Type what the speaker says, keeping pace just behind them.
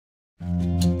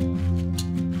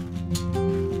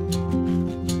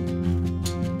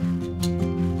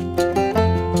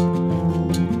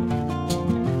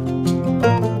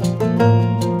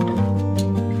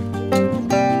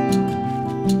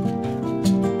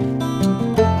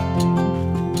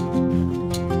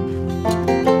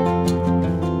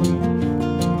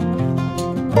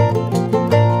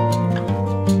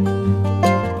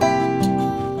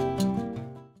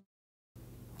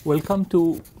Welcome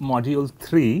to module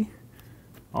 3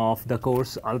 of the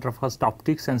course Ultrafast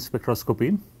Optics and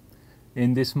Spectroscopy.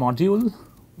 In this module,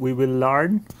 we will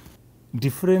learn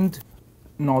different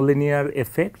nonlinear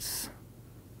effects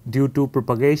due to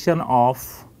propagation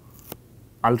of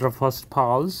ultrafast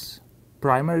pulse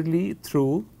primarily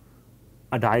through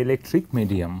a dielectric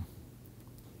medium.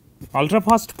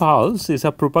 Ultrafast pulse is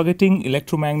a propagating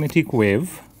electromagnetic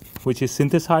wave which is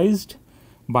synthesized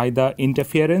by the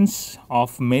interference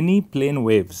of many plane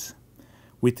waves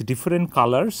with different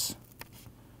colors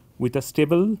with a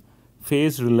stable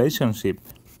phase relationship.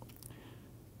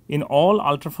 In all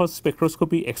ultrafast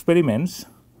spectroscopy experiments,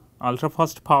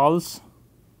 ultrafast pulse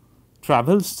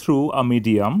travels through a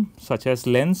medium such as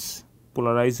lens,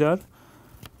 polarizer,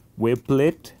 wave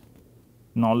plate,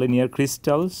 nonlinear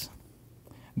crystals.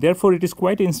 Therefore, it is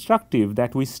quite instructive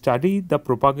that we study the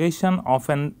propagation of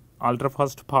an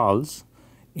ultrafast pulse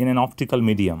in an optical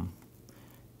medium.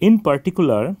 In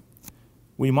particular,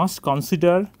 we must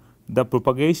consider the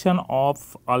propagation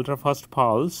of ultrafast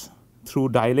pulse through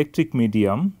dielectric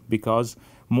medium because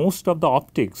most of the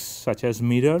optics such as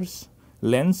mirrors,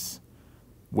 lens,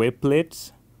 wave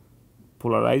plates,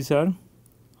 polarizer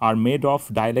are made of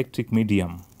dielectric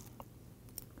medium.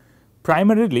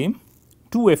 Primarily,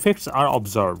 two effects are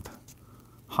observed: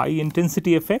 high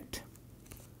intensity effect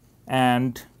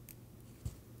and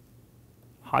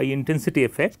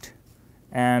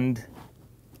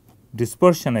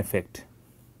dispersion effect.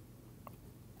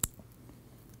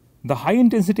 The high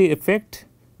intensity effect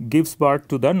gives birth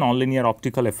to the nonlinear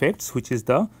optical effects, which is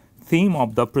the theme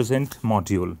of the present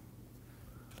module.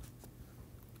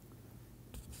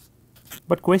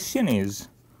 But question is,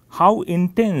 how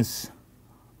intense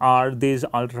are these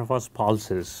ultrafast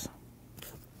pulses?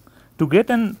 To get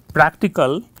a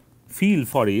practical feel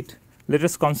for it, let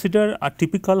us consider a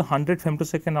typical 100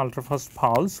 femtosecond ultrafast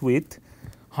pulse with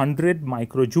 100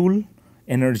 microjoule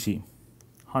energy.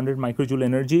 100 microjoule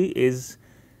energy is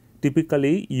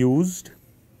typically used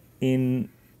in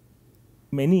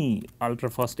many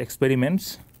ultrafast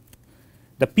experiments.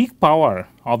 The peak power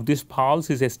of this pulse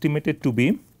is estimated to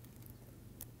be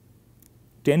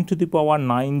 10 to the power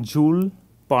 9 joule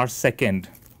per second,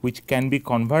 which can be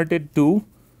converted to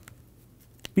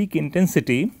peak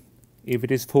intensity. If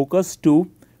it is focused to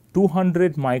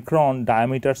 200 micron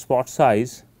diameter spot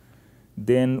size,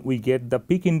 then we get the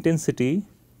peak intensity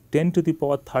 10 to the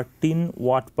power 13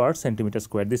 watt per centimeter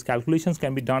square. These calculations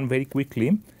can be done very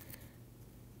quickly.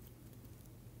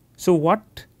 So,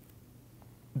 what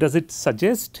does it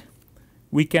suggest?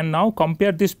 We can now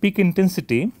compare this peak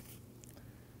intensity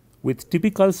with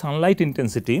typical sunlight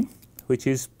intensity, which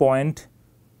is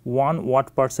 0.1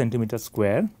 watt per centimeter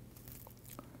square.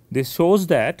 This shows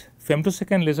that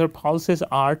femtosecond laser pulses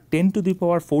are 10 to the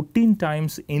power 14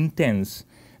 times intense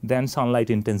than sunlight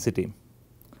intensity.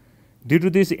 Due to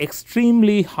this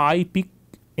extremely high peak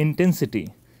intensity,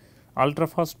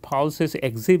 ultrafast pulses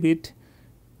exhibit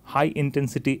high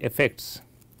intensity effects,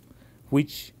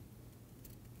 which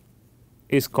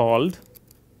is called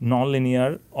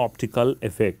nonlinear optical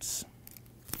effects.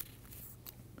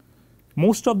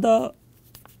 Most of the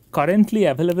currently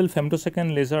available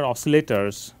femtosecond laser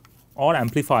oscillators or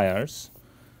amplifiers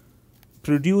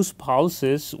produce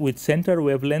pulses with center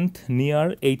wavelength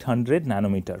near 800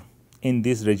 nanometer in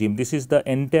this regime. This is the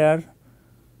entire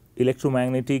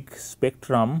electromagnetic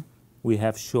spectrum we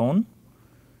have shown,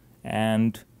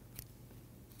 and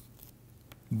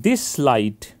this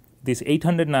light, this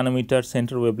 800 nanometer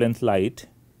center wavelength light,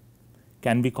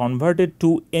 can be converted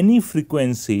to any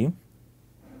frequency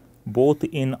both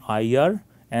in IR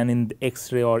and in the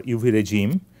X-ray or UV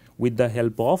regime with the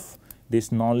help of this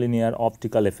nonlinear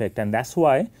optical effect. And that is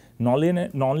why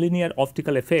nonlinear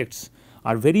optical effects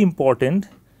are very important,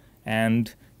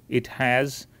 and it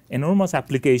has enormous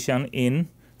application in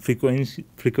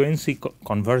frequency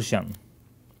conversion.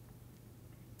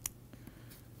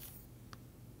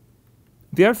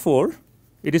 Therefore,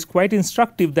 it is quite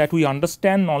instructive that we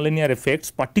understand nonlinear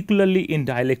effects, particularly in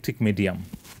dielectric medium,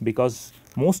 because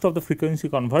most of the frequency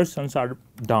conversions are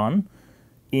done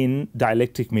in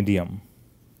dielectric medium.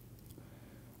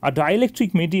 A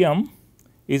dielectric medium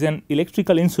is an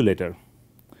electrical insulator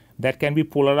that can be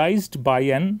polarized by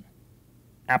an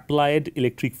applied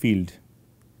electric field.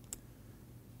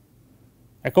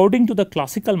 According to the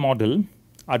classical model,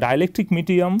 a dielectric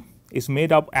medium is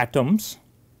made of atoms.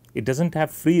 It does not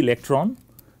have free electron.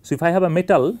 So, if I have a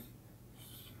metal,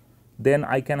 then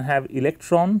I can have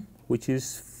electron which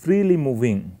is freely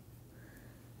moving,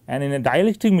 and in a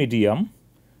dielectric medium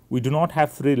we do not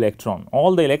have free electron.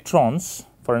 All the electrons,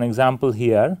 for an example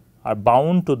here, are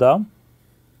bound to the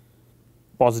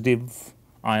positive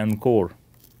ion core.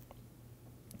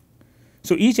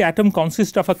 So each atom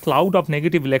consists of a cloud of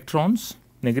negative electrons,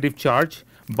 negative charge,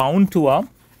 bound to a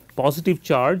positive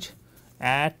charge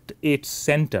at its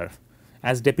center,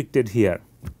 as depicted here.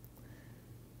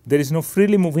 There is no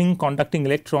freely moving conducting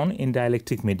electron in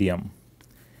dielectric medium.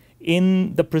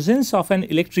 In the presence of an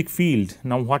electric field,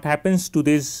 now what happens to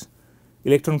this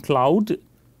electron cloud?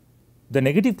 The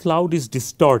negative cloud is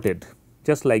distorted,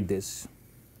 just like this.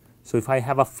 So if I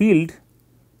have a field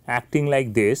acting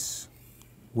like this,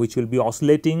 which will be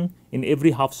oscillating in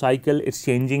every half cycle, it's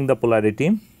changing the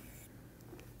polarity.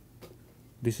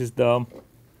 This is the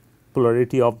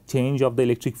polarity of change of the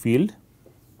electric field,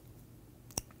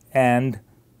 and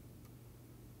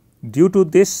due to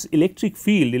this electric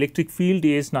field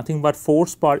is nothing but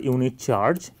force per unit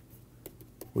charge,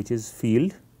 which is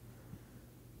field.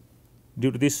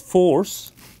 Due to this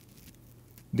force,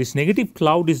 this negative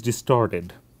cloud is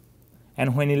distorted,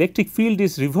 and when electric field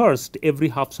is reversed every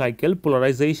half cycle,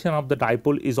 polarization of the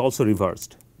dipole is also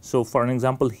reversed. So for an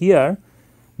example, here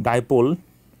dipole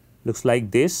looks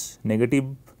like this, negative,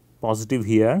 positive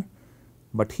here,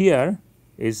 but here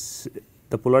is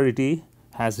the polarity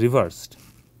has reversed.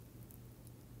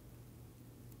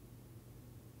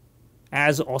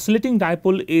 As oscillating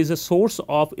dipole is a source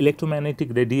of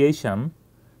electromagnetic radiation,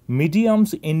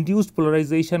 medium's induced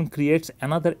polarization creates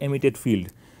another emitted field.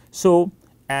 So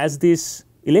as this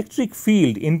electric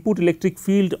field, input electric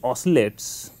field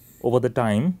oscillates over the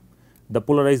time, the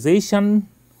polarization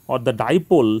or the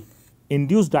dipole,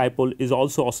 induced dipole, is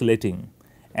also oscillating,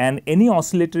 and any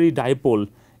oscillatory dipole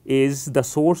is the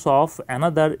source of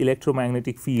another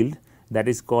electromagnetic field that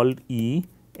is called E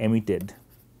emitted.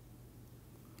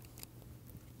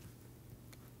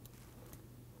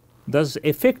 Thus,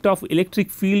 effect of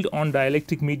electric field on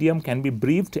dielectric medium can be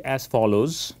briefed as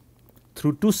follows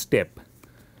through two steps.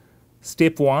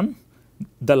 Step 1,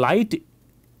 the light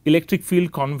electric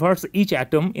field converts each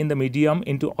atom in the medium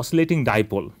into oscillating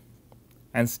dipole,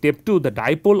 and step 2, the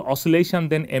dipole oscillation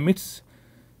then emits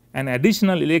an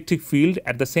additional electric field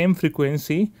at the same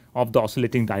frequency of the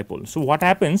oscillating dipole. So what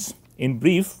happens in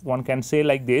brief, one can say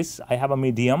like this: I have a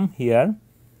medium here.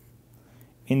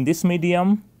 In this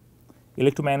medium,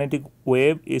 electromagnetic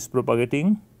wave is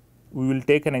propagating. We will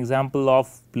take an example of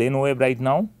plane wave right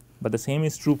now, but the same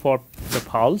is true for the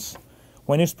pulse.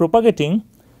 When it's propagating,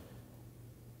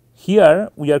 here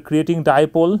we are creating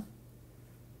dipole,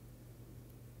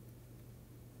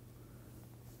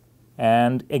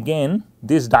 and again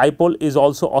this dipole is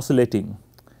also oscillating.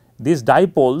 These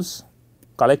dipoles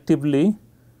collectively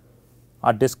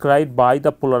are described by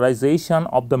the polarization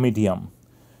of the medium.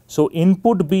 So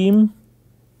input beam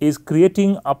is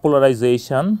creating a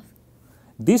polarization.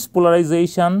 This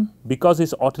polarization, because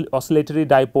it's oscillatory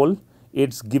dipole,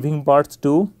 it's giving birth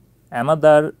to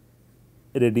another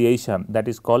radiation that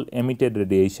is called emitted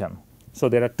radiation. So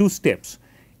there are two steps.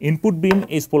 Input beam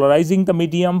is polarizing the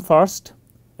medium first,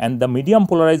 and the medium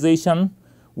polarization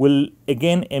will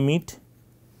again emit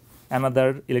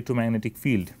another electromagnetic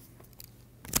field.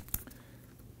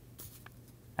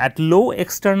 At low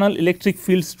external electric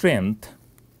field strength,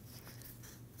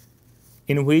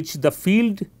 in which the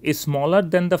field is smaller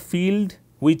than the field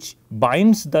which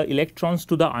binds the electrons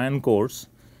to the ion cores,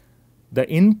 the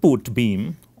input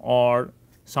beam, or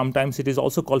sometimes it is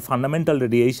also called fundamental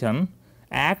radiation,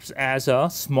 acts as a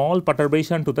small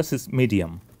perturbation to the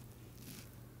medium.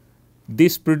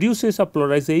 This produces a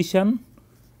polarization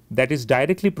that is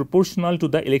directly proportional to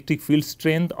the electric field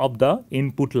strength of the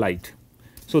input light.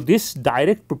 So this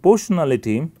direct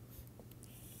proportionality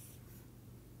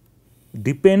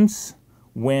depends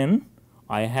when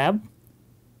I have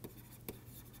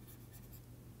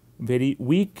very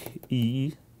weak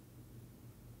E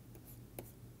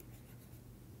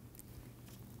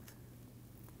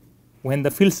when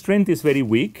the field strength is very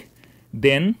weak,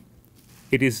 then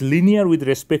it is linear with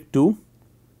respect to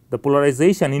the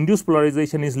polarization. Induced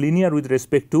polarization is linear with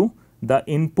respect to the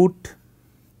input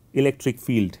electric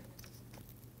field,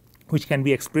 which can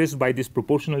be expressed by this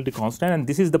proportionality constant, and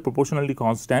this is the proportionality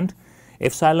constant.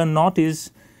 Epsilon naught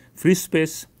is free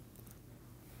space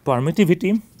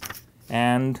permittivity,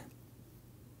 and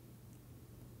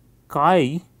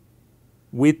chi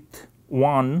with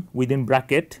 1 within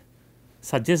bracket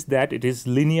suggests that it is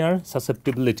linear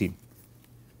susceptibility.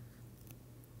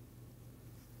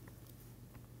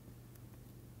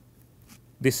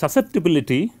 This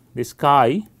susceptibility, this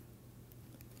chi,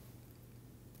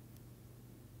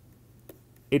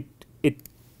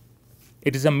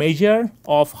 it is a measure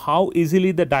of how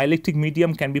easily the dielectric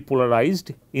medium can be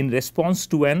polarized in response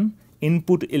to an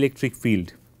input electric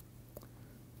field.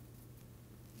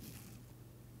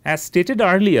 As stated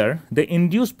earlier, the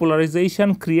induced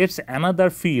polarization creates another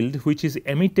field which is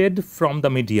emitted from the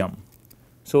medium.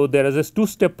 So, there is a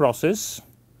two-step process.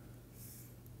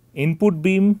 Input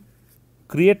beam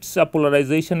creates a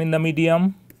polarization in the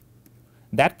medium,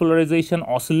 that polarization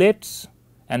oscillates,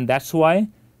 and that is why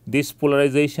this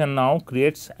polarization now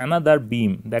creates another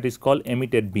beam, that is called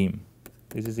emitted beam.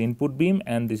 This is input beam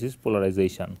and this is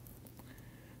polarization.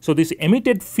 So, this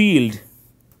emitted field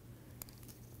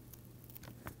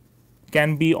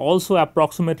can be also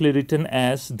approximately written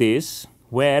as this,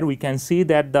 where we can see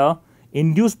that the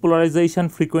induced polarization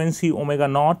frequency omega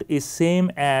naught is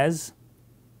same as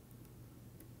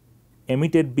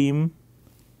emitted beam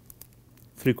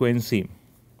frequency,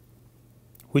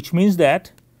 which means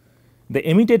that the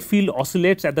emitted field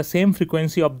oscillates at the same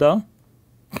frequency of the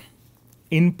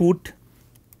input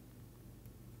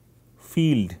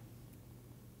field.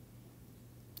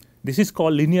 This is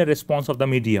called linear response of the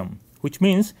medium, which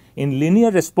means in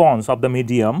linear response of the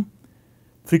medium,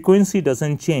 frequency does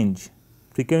not change,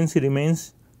 frequency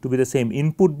remains to be the same.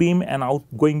 Input beam and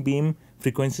outgoing beam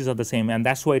frequencies are the same, and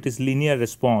that is why it is linear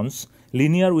response.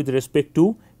 Linear with respect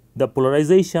to the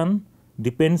polarization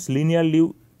depends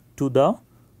linearly to the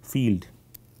field.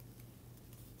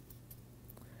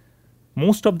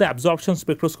 Most of the absorption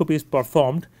spectroscopy is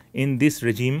performed in this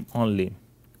regime only.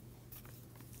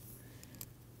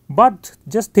 But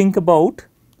just think about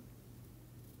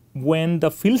when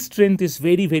the field strength is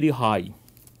very, very high,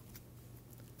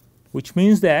 which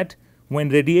means that when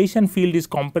radiation field is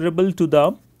comparable to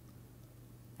the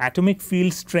atomic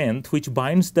field strength which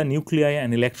binds the nuclei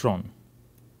and electron,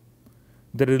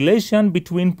 the relation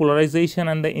between polarization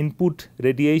and the input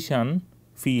radiation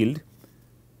field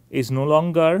is no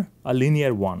longer a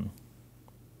linear one.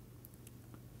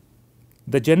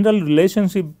 The general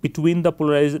relationship between the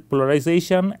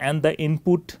polarization and the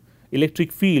input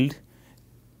electric field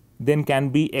then can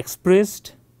be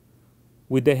expressed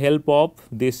with the help of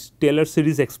this Taylor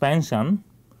series expansion,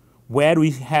 where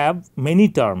we have many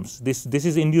terms. This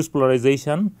is induced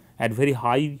polarization at very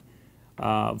high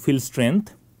field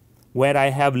strength, where I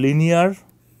have linear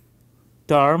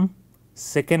term,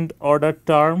 second order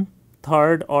term,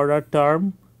 third order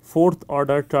term, fourth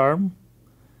order term,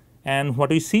 and what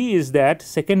we see is that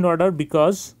second order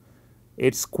because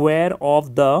it is square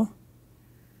of the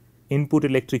input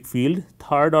electric field,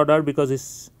 third order because it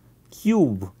is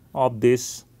cube of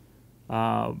this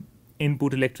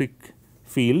input electric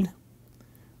field,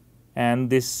 and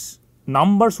this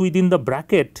numbers within the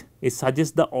bracket it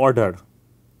suggests the order.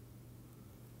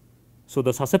 So,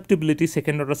 the susceptibility,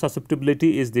 second order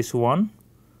susceptibility is this one,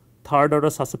 third order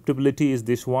susceptibility is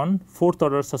this one, fourth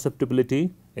order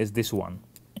susceptibility is this one.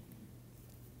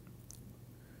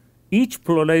 Each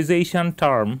polarization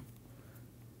term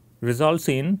results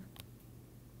in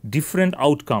different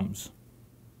outcomes,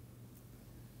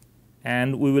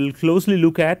 and we will closely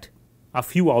look at a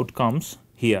few outcomes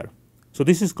here. So,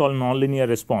 this is called nonlinear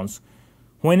response.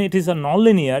 When it is a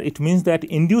nonlinear, it means that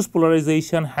induced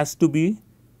polarization has to be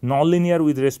nonlinear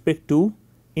with respect to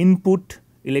input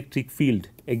electric field.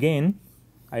 Again,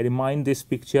 I remind this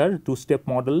picture, two-step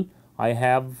model. I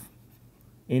have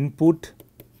input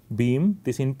beam.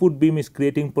 This input beam is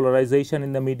creating polarization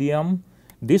in the medium.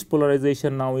 This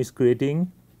polarization now is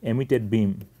creating emitted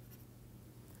beam.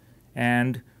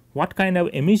 And what kind of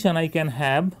emission I can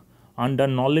have under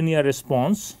nonlinear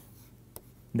response,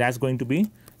 that is going to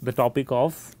be the topic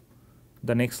of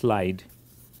the next slide.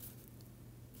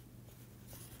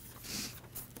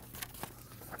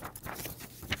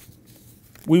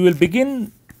 We will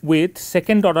begin with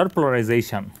second order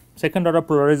polarization. Second order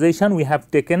polarization, we have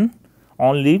taken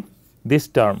only this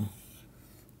term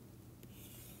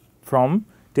from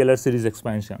Taylor series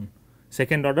expansion.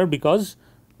 Second order because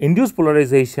induced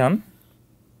polarization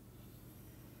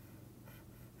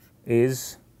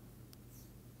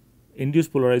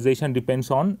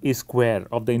depends on E square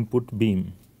of the input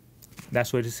beam. That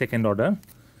is why it is second order.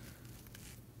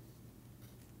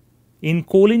 In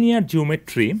collinear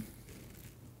geometry,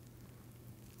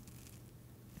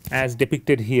 as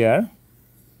depicted here,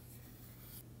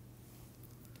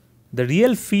 the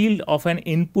real field of an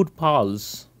input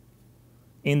pulse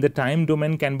in the time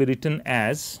domain can be written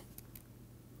as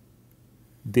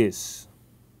this,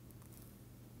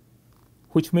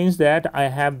 which means that I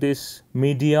have this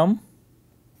medium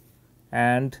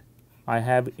and I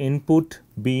have input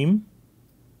beam,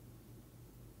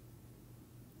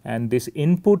 and this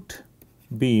input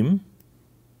beam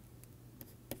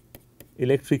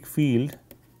electric field,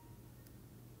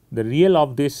 the real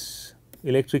of this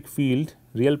electric field,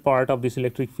 real part of this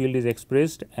electric field is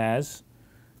expressed as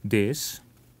this.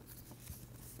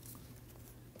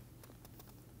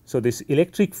 So, this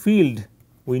electric field,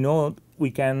 we know we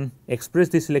can express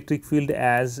this electric field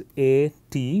as A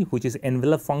t, which is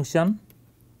envelope function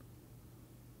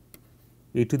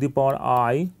e to the power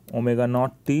I omega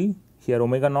naught t. Here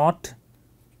omega naught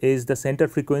is the center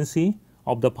frequency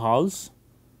of the pulse.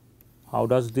 How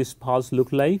does this pulse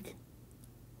look like?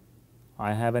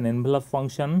 I have an envelope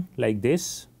function like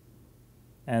this,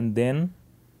 and then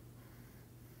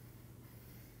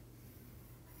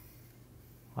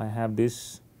I have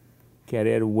this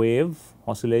carrier wave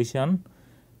oscillation.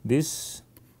 This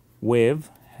wave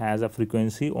has a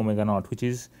frequency omega naught, which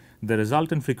is the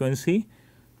resultant frequency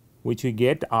which we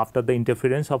get after the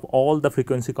interference of all the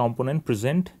frequency component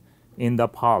present in the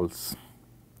pulse.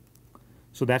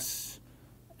 So, that is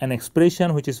an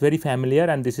expression which is very familiar,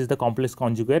 and this is the complex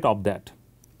conjugate of that.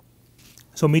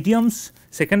 So, medium's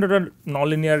second order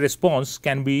nonlinear response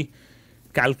can be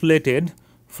calculated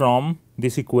from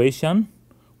this equation,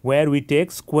 where we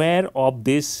take square of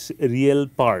this real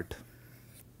part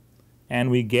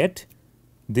and we get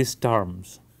these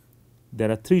terms. There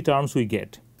are 3 terms we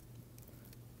get.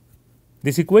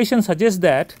 This equation suggests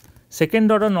that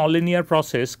second order nonlinear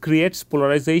process creates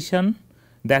polarization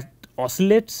that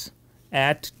oscillates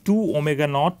at 2 omega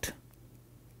naught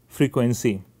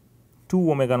frequency,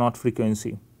 2 omega naught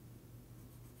frequency.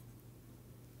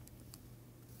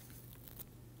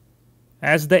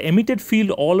 As the emitted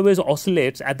field always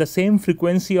oscillates at the same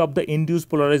frequency of the induced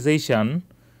polarization,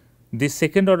 this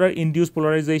second order induced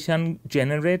polarization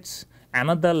generates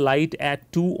another light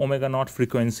at 2 omega naught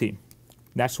frequency.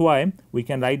 That is why we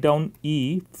can write down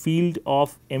E field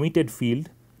of emitted field.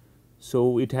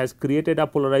 So, it has created a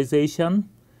polarization,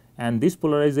 and this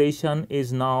polarization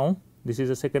is now, this is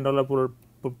a second order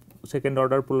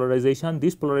polarization.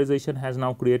 This polarization has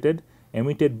now created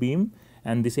emitted beam,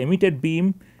 and this emitted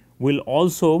beam will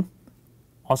also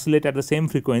oscillate at the same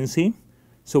frequency.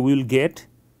 So, we will get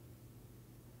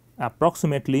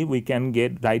approximately, we can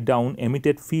write down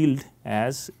emitted field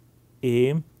as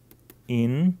A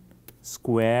in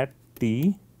square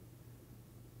t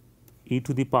e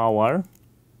to the power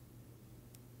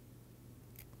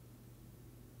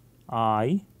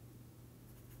I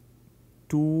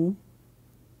 2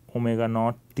 omega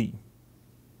naught t,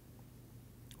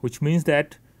 which means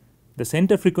that the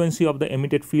center frequency of the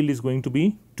emitted field is going to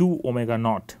be 2 omega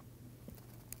naught.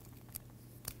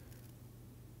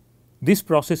 This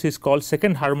process is called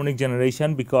second harmonic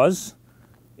generation, because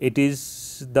it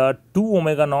is the 2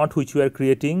 omega naught which we are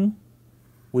creating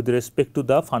with respect to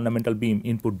the fundamental beam,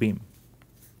 input beam.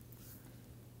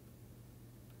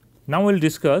 Now, we will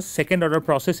discuss second order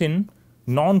process in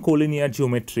non-collinear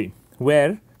geometry,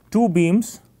 where 2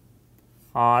 beams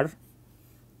are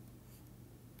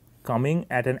coming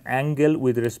at an angle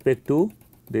with respect to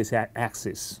this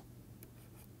axis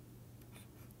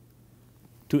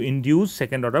to induce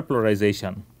second order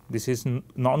polarization. This is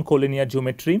non-collinear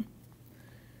geometry.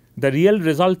 The real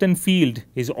resultant field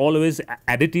is always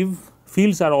additive.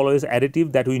 Fields are always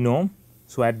additive, that we know.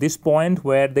 So, at this point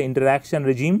where the interaction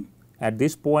regime, at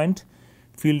this point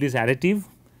field is additive,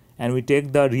 and we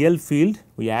take the real field,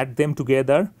 we add them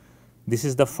together. This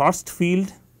is the first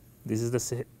field, this is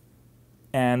the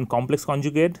and complex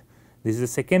conjugate, this is the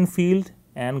second field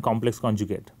and complex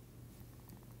conjugate.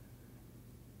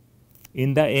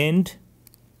 In the end,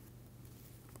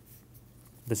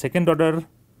 the second order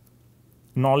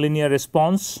nonlinear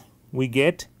response we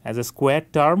get as a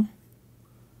squared term,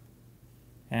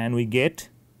 and we get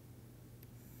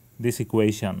this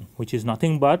equation, which is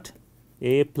nothing but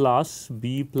a plus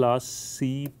b plus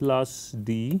c plus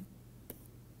d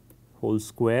whole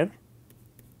square,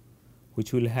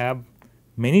 which will have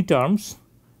many terms.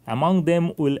 Among them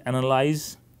we will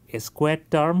analyze a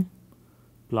squared term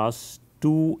plus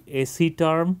 2 ac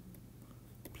term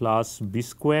plus b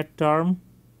squared term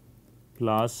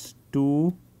plus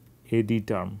 2 ad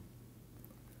term.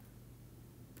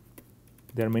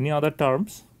 There are many other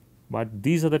terms, but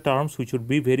these are the terms which would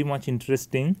be very much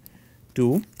interesting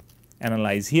to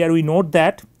analyze. Here we note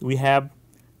that we have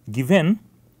given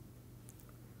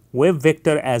wave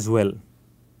vector as well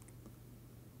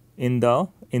in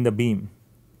the beam,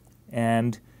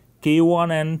 and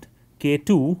k1 and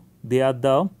k2, they are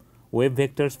the wave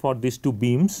vectors for these 2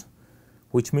 beams,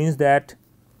 which means that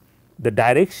the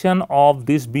direction of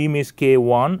this beam is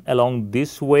k1 along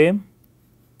this way,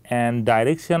 and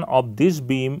direction of this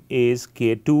beam is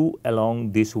k2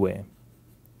 along this way.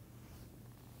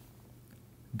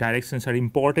 Directions are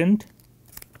important.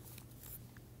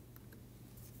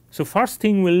 So, first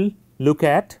thing we will look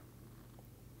at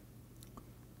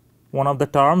one of the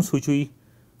terms which we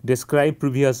described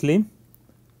previously,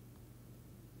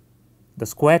 the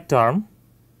square term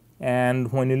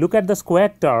And when you look at the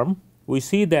square term, we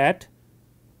see that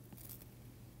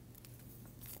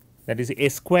is a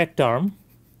square term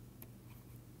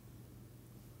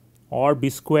or b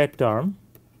square term.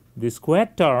 The square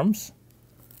terms,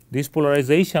 these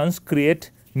polarizations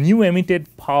create new emitted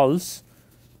pulse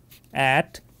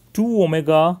at 2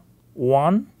 omega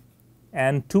 1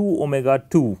 and 2 omega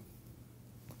 2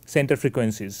 center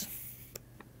frequencies.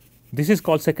 This is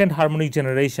called second harmonic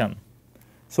generation.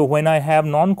 So, when I have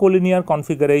non-collinear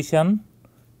configuration,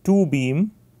 two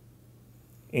beam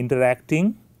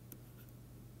interacting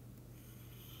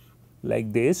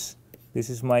like this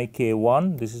is my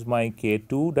K1, this is my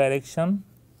K2 direction,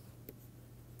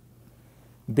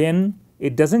 then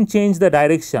it does not change the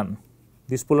direction.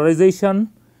 This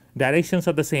polarization directions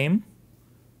are the same.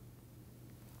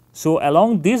 So,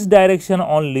 along this direction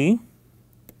only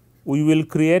we will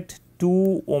create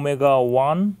 2 omega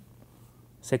 1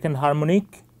 second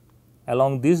harmonic,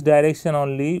 along this direction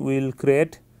only we will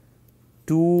create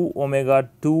 2 omega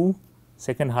 2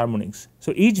 second harmonics.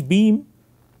 So,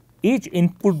 each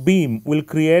input beam will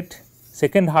create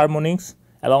second harmonics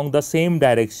along the same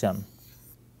direction.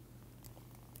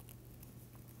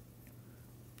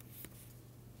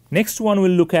 Next one we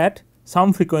will look at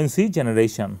sum frequency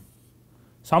generation.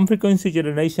 Sum frequency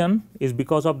generation is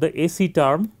because of the AC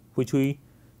term which we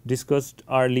discussed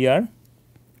earlier.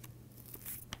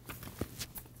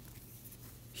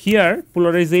 Here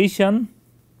polarization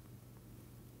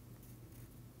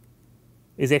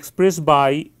is expressed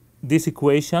by this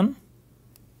equation.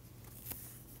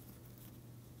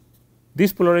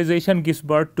 This polarization gives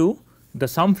birth to the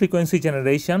sum frequency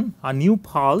generation, a new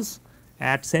pulse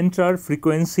at center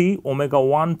frequency omega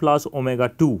 1 plus omega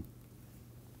 2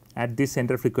 at this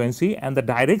center frequency, and the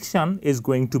direction is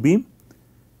going to be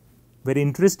very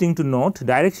interesting to note.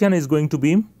 Direction is going to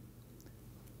be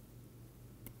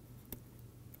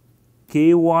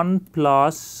K1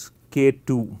 plus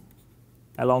K2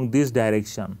 along this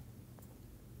direction,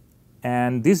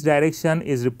 and this direction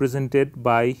is represented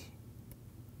by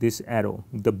this arrow,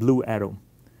 the blue arrow,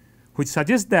 which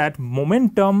suggests that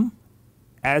momentum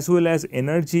as well as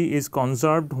energy is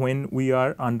conserved when we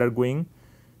are undergoing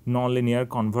nonlinear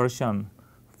conversion,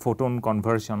 photon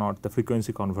conversion or the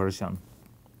frequency conversion.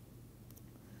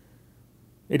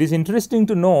 It is interesting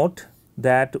to note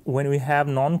that when we have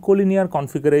non-collinear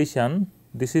configuration,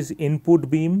 this is input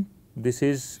beam, this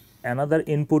is another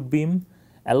input beam.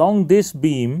 Along this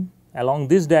beam, along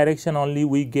this direction only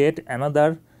we get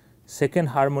another second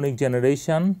harmonic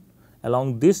generation.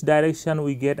 Along this direction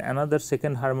we get another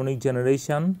second harmonic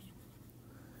generation,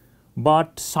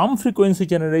 but some frequency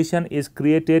generation is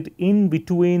created in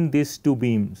between these two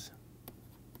beams.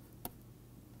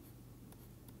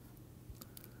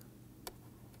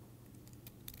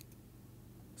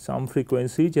 Some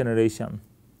frequency generation,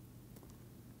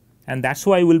 and that is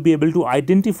why we will be able to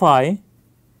identify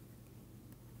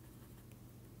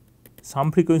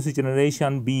some frequency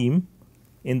generation beam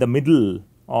in the middle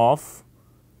of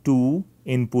two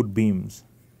input beams.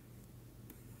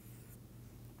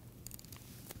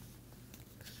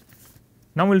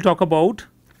 Now, we will talk about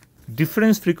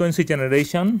difference frequency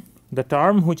generation. The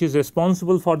term which is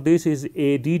responsible for this is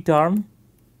AD term,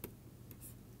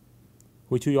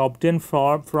 which we obtain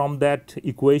from that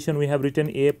equation we have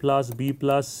written A plus B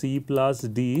plus C plus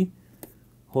D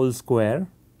whole square,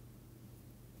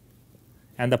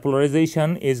 and the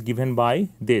polarization is given by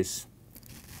this.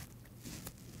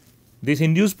 This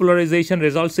induced polarization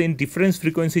results in difference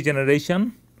frequency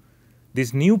generation.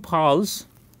 This new pulse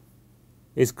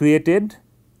is created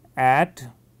at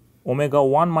omega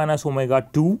 1 minus omega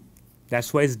 2, that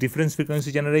is why it is difference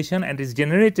frequency generation, and is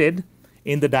generated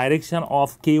in the direction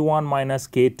of K1 minus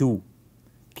K2,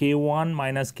 K1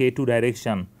 minus K2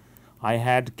 direction. I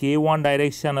had K1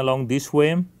 direction along this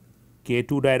way,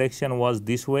 K2 direction was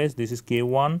this way, this is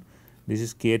K1, this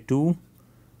is K2.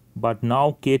 But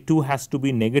now K2 has to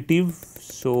be negative,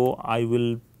 so I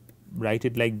will write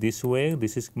it like this way,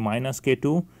 this is minus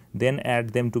K2, then add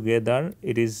them together,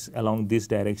 it is along this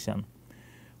direction,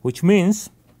 which means,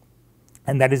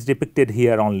 and that is depicted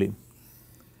here only.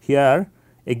 Here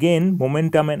again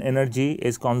momentum and energy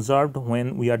is conserved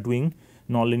when we are doing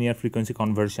nonlinear frequency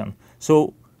conversion.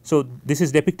 So this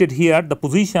is depicted here, the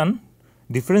position,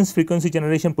 difference frequency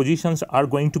generation positions are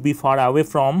going to be far away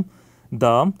from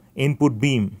the input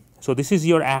beam. So, this is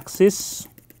your axis,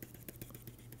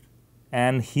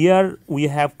 and here we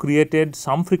have created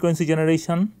some frequency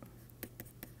generation,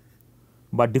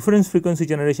 but difference frequency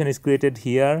generation is created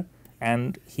here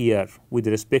and here with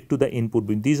respect to the input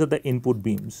beam. These are the input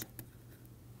beams.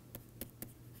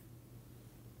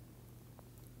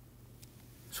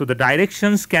 So, the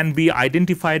directions can be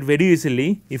identified very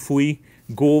easily if we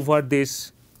go over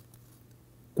this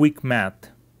quick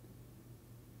math.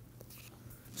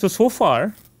 So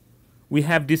far we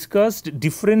have discussed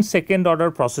different second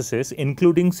order processes,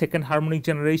 including second harmonic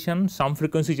generation, sum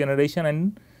frequency generation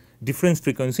and difference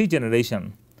frequency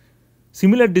generation.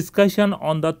 Similar discussion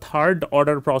on the third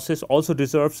order process also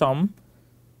deserves some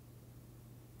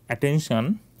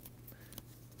attention.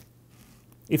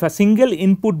 If a single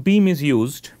input beam is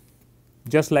used,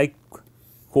 just like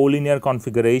collinear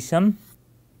configuration,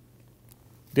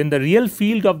 then the real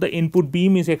field of the input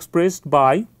beam is expressed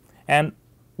by, and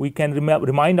we can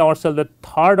remind ourselves that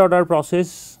third order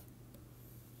process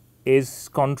is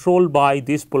controlled by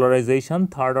this polarization,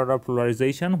 third order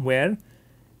polarization, where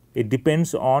it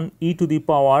depends on e to the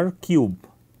power cube,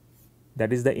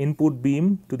 that is the input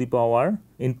beam to the power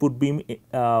input beam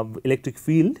electric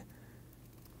field,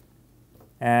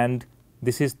 and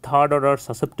this is third order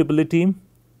susceptibility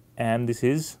and this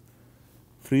is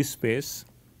free space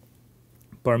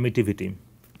permittivity.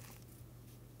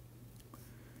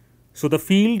 So, the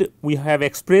field we have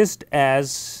expressed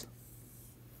as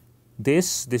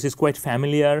this is quite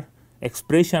familiar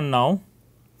expression now,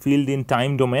 field in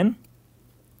time domain,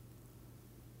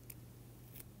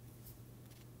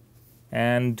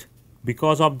 and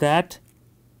because of that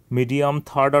medium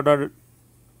third order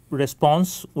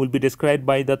response will be described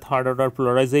by the third order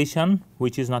polarization,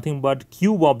 which is nothing but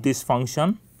cube of this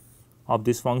function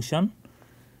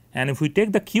and if we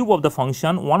take the cube of the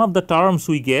function, one of the terms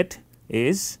we get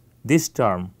is this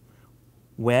term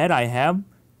where I have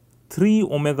 3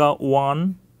 omega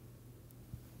 1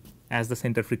 as the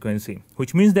center frequency,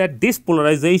 which means that this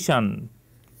polarization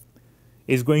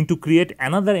is going to create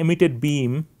another emitted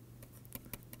beam,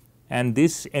 and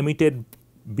this emitted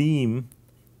beam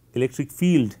electric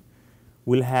field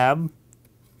will have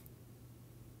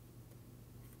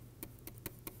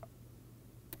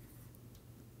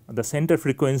the center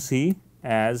frequency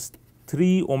as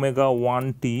 3 omega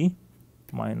 1 t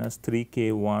minus 3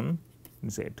 k 1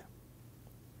 z,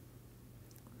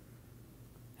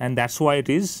 and that is why it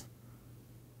is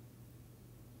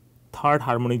third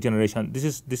harmonic generation.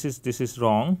 This is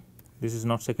wrong. This is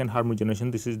not second harmonic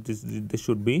generation. This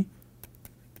should be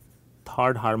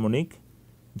third harmonic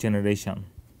generation.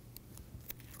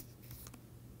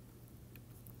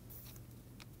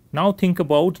 Now think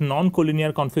about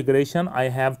non-collinear configuration. I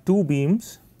have two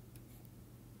beams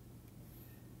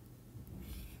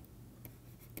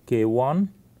K1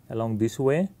 along this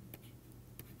way,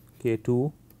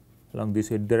 K2 along this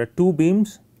way. There are two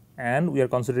beams and we are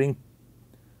considering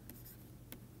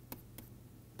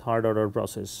third order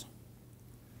process.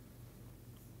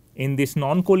 In this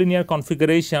non-collinear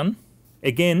configuration,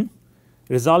 again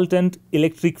resultant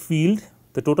electric field,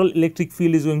 the total electric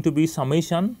field is going to be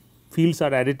summation, fields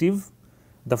are additive.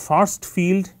 The first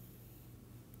field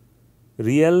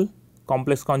real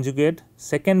complex conjugate,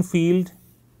 second field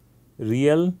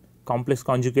real complex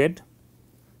conjugate,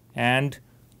 and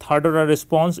third order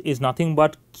response is nothing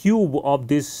but cube of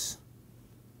this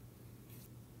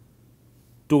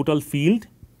total field.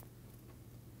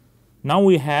 Now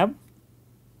we have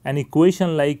an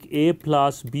equation like a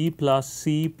plus b plus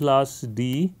c plus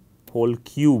d whole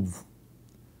cube,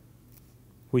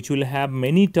 which will have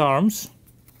many terms,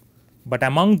 but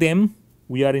among them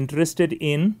we are interested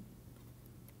in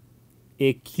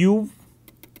a cube,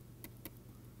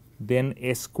 then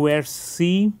a square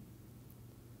c,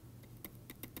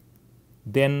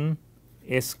 then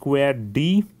a square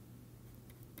d,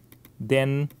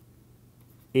 then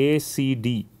a c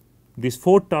d. These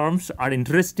four terms are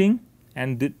interesting,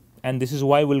 and this is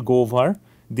why we will go over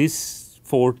these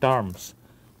four terms.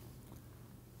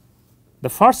 The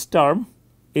first term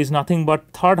is nothing but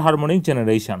third harmonic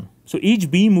generation. So,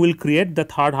 each beam will create the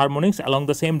third harmonics along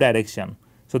the same direction.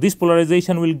 So, this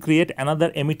polarization will create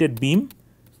another emitted beam,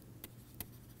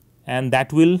 and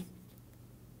that will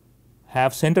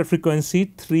have center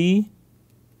frequency 3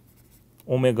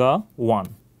 omega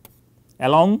 1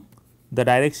 along the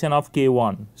direction of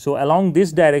K1. So, along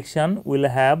this direction we will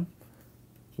have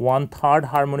one third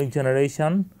harmonic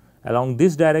generation, along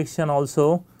this direction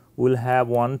also we will have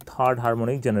one third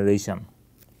harmonic generation.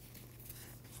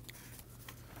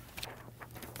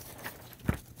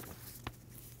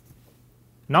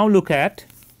 Now look at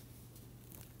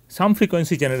sum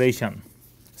frequency generation.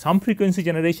 Sum frequency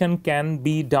generation can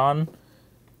be done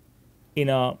in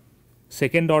a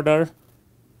second order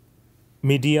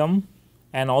medium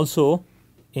and also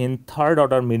in third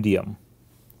order medium.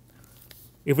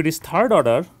 If it is third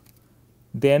order,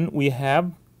 then we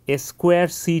have a square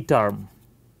c term,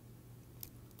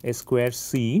 a square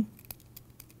c,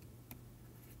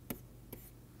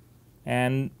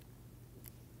 and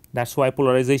that's why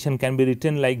polarization can be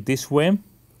written like this way,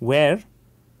 where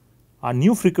a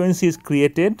new frequency is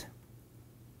created,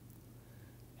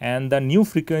 and the new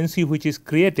frequency which is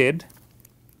created,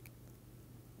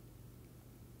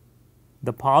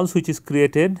 the pulse which is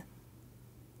created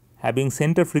having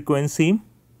center frequency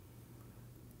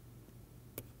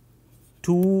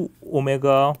 2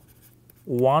 omega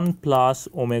 1 plus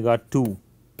omega 2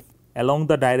 along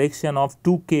the direction of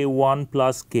 2 k1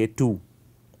 plus k2.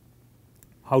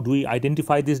 How do we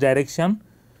identify this direction?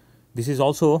 This is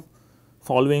also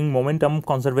following momentum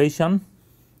conservation.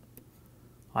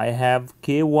 I have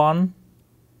k1,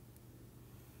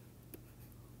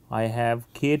 I have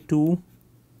k2,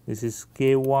 this is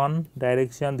k1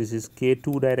 direction, this is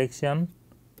k2 direction,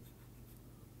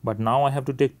 but now I have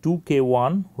to take 2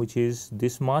 k1, which is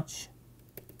this much.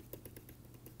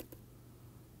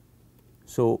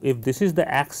 So if this is the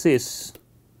axis,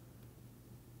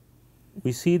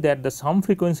 we see that the some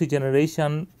frequency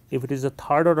generation, if it is a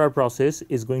third order process,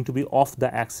 is going to be off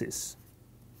the axis.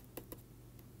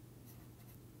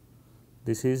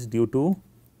 This is due to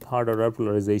third order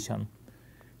polarization.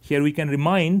 Here we can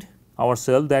remind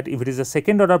ourselves that if it is a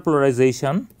second order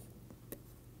polarization,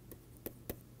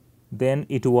 then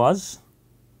it was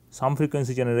some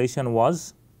frequency generation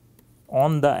was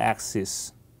on the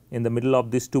axis in the middle of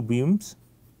these two beams,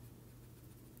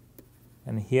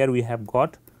 and here we have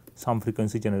got some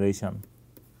frequency generation.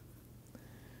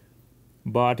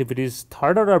 But if it is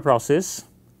third order process,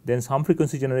 then some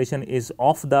frequency generation is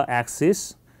off the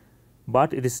axis,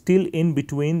 but it is still in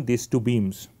between these two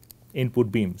beams,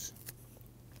 input beams.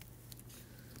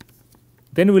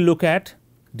 Then we look at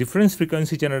difference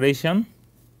frequency generation.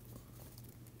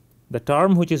 The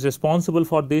term which is responsible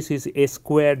for this is a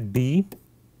squared d,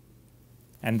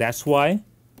 and that's why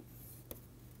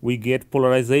we get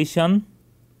polarization.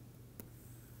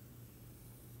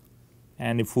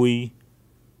 And if we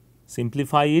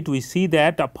simplify it, we see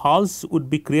that a pulse would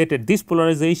be created. This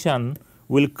polarization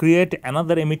will create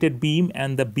another emitted beam,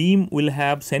 and the beam will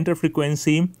have center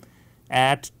frequency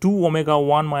at 2 omega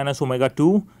 1 minus omega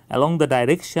 2 along the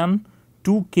direction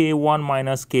 2 k1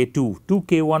 minus k2. 2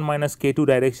 k1 minus k2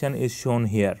 direction is shown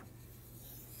here.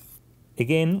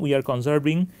 Again, we are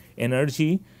conserving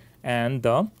energy and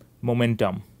the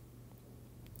momentum.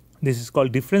 This is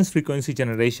called difference frequency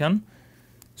generation.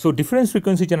 So difference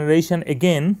frequency generation,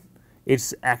 again,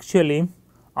 it's actually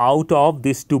out of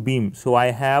these two beams. So I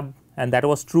have, and that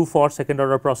was true for second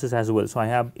order process as well. So I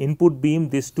have input beam,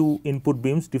 these two input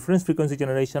beams, difference frequency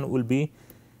generation will be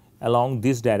along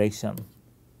this direction.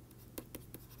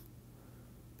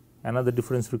 Another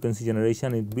difference frequency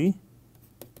generation will be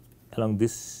along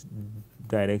this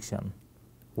direction,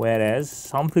 whereas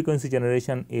some frequency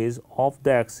generation is off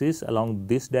the axis along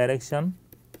this direction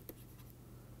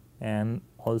and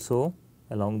also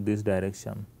along this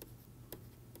direction.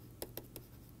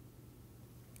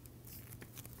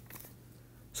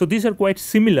 So these are quite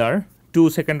similar to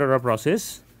second order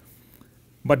process,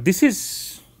 but this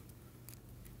is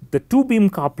the two beam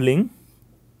coupling.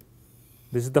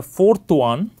 This is the fourth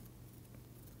one,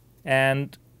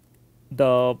 and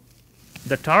the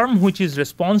term which is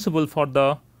responsible for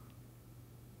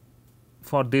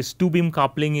this two beam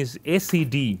coupling is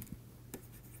ACD,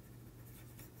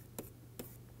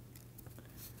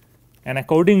 and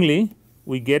accordingly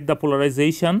we get the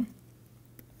polarization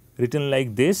written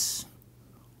like this,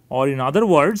 or in other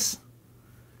words,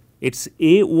 it's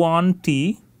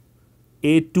A1T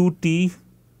A2T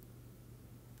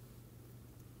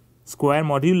square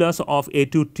modulus of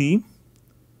A2T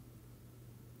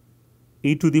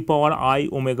e to the power I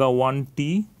omega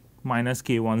 1T minus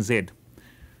K1Z.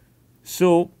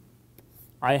 So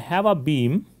I have a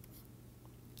beam,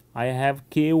 I have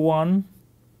K1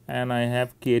 and I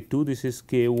have K2, this is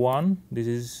K1, this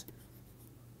is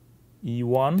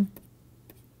E1,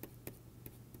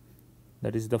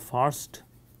 that is the first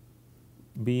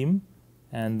beam,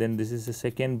 and then this is the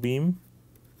second beam,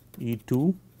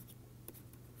 E2.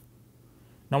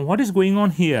 Now what is going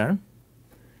on here?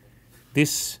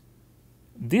 This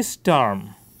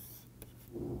term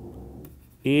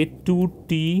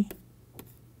A2T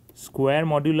square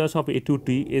modulus of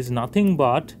A2T is nothing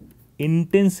but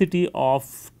intensity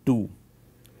of 2,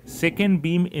 second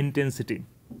beam intensity,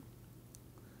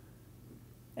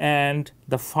 and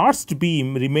the first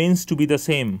beam remains to be the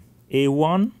same,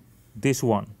 A1, this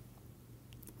one.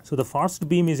 So the first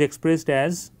beam is expressed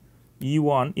as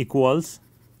E1 equals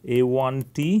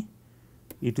A1T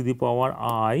e to the power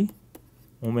I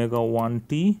omega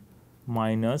 1T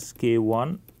minus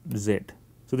K1Z.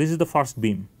 So this is the first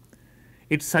beam.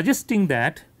 It's suggesting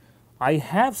that I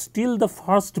have still the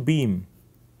first beam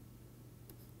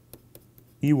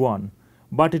E1,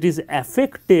 but it is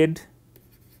affected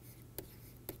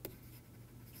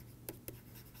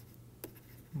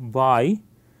by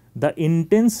the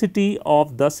intensity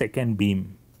of the second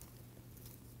beam.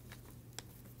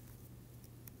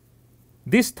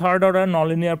 This third order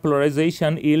nonlinear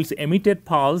polarization yields emitted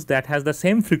pulse that has the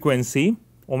same frequency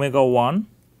omega 1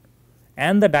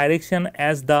 and the direction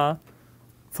as the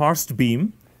first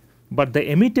beam, but the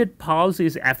emitted pulse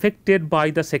is affected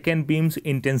by the second beam's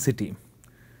intensity.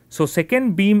 So,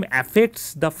 second beam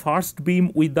affects the first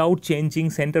beam without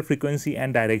changing center frequency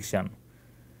and direction.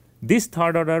 This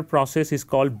third order process is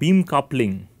called beam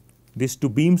coupling. These two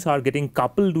beams are getting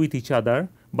coupled with each other,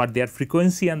 but their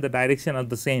frequency and the direction are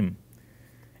the same.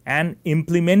 And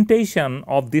implementation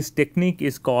of this technique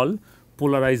is called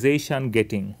polarization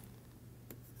gating.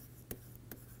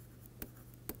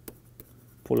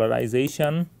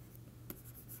 Polarization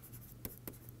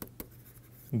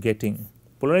gating.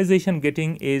 Polarization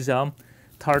gating is a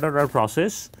third order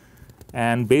process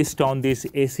and based on this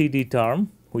ACD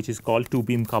term, which is called two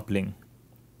beam coupling.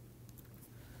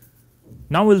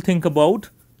 Now we will think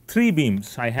about three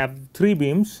beams. I have three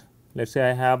beams. Let us say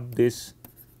I have this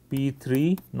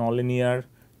P3 nonlinear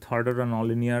third order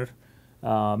nonlinear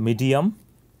medium,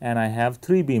 and I have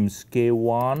three beams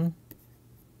K1,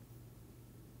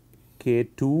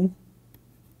 K2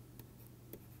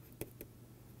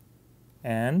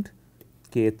 and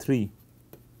K3.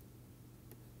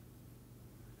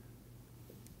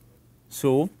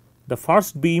 So, the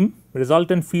first beam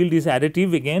resultant field is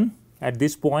additive again at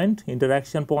this point,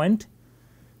 interaction point.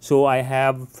 So, I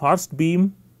have first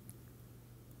beam,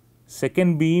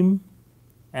 second beam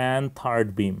and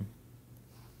third beam.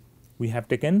 We have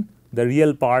taken the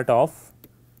real part of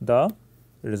the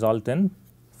resultant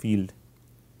field,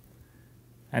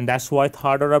 and that is why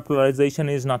third order polarization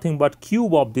is nothing but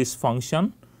cube of this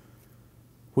function,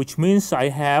 which means I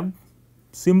have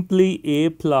simply A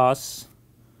plus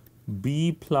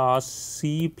B plus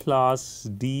C plus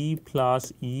D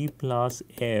plus E plus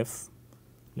F.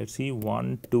 Let us see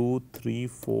 1, 2, 3,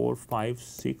 4, 5,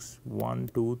 6, 1,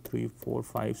 2, 3, 4,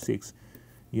 5, 6,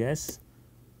 yes,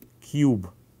 cube.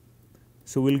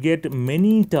 So, we will get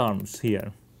many terms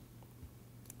here.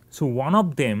 So, one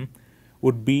of them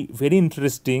would be very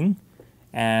interesting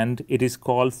and it is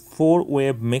called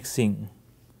 4-wave mixing.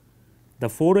 The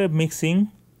 4-wave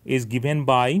mixing is given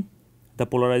by the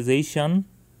polarization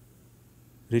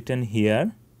written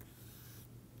here.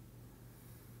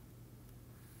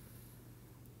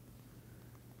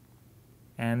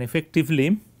 And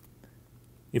effectively,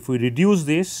 if we reduce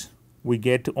this, we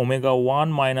get omega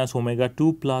 1 minus omega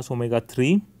 2 plus omega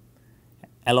 3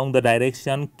 along the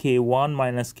direction K1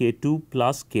 minus K2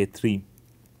 plus K3.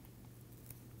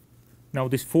 Now,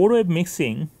 this 4-wave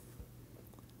mixing,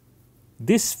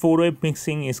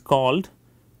 is called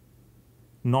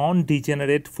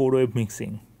non-degenerate 4-wave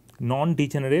mixing.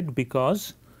 Non-degenerate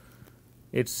because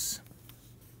it's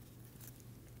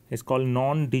called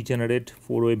non-degenerate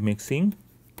 4-wave mixing.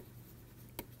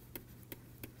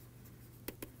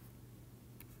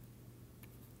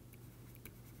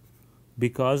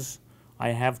 Because I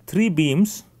have three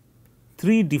beams,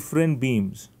 three different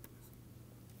beams.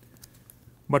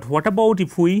 But what about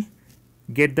if we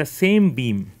get the same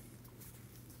beam?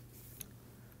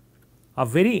 A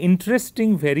very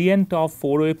interesting variant of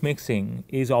 4-wave mixing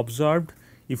is observed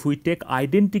if we take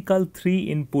identical 3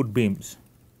 input beams.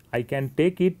 I can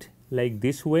take it like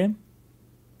this way,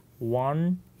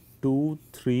 1, 2,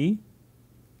 3,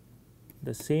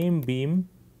 the same beam,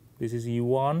 this is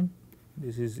E1,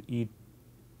 this is E2.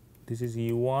 This is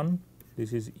E1,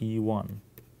 this is E1.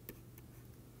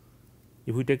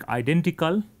 If we take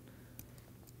identical,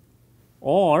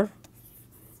 or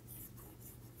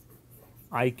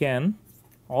I can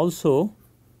also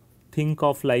think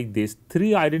of like this,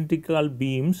 3 identical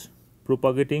beams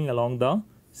propagating along the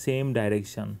same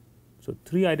direction. So,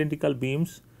 3 identical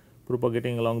beams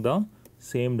propagating along the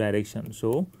same direction.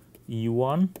 So,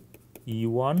 E1,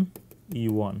 E1,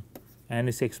 E1, and it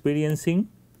is experiencing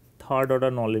third order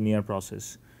nonlinear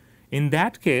process. In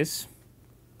that case,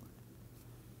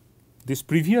 this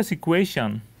previous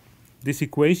equation,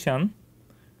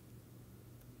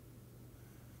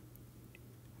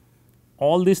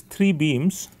 all these 3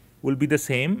 beams will be the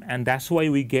same, and that is why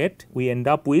we end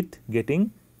up with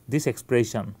getting this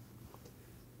expression,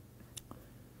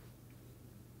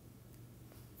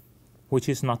 which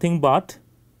is nothing but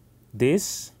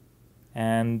this,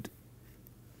 and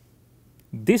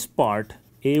this part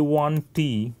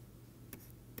A1t,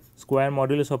 square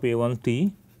modulus of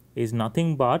A1t is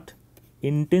nothing but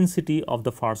intensity of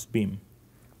the first beam,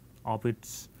 of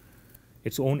its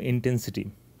own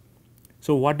intensity.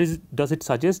 So what does it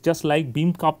suggest? Just like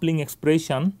beam coupling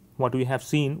expression, what we have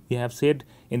seen, we have said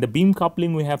in the beam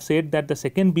coupling, we have said that the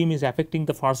second beam is affecting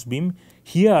the first beam.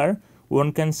 Here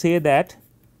one can say that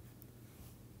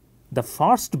the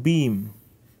first beam,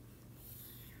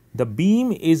 the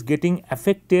beam is getting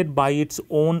affected by its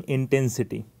own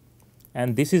intensity,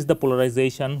 and this is the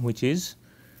polarization which is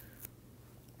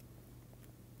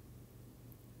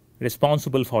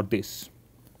responsible for this.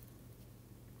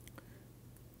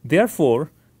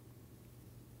 Therefore,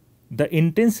 the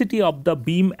intensity of the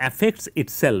beam affects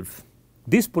itself.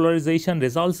 This polarization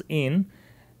results in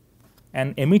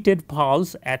an emitted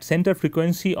pulse at center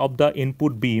frequency of the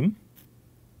input beam,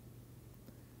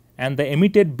 and the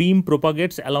emitted beam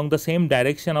propagates along the same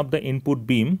direction of the input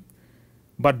beam,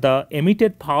 but the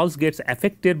emitted pulse gets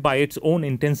affected by its own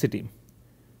intensity.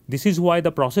 This is why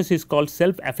the process is called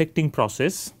self-affecting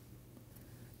process.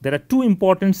 There are two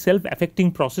important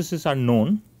self-affecting processes are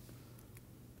known.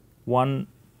 One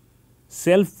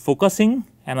self-focusing,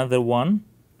 another one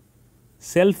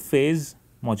self-phase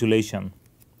modulation.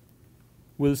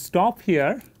 We'll stop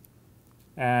here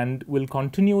and we'll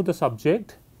continue the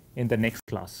subject in the next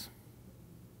class.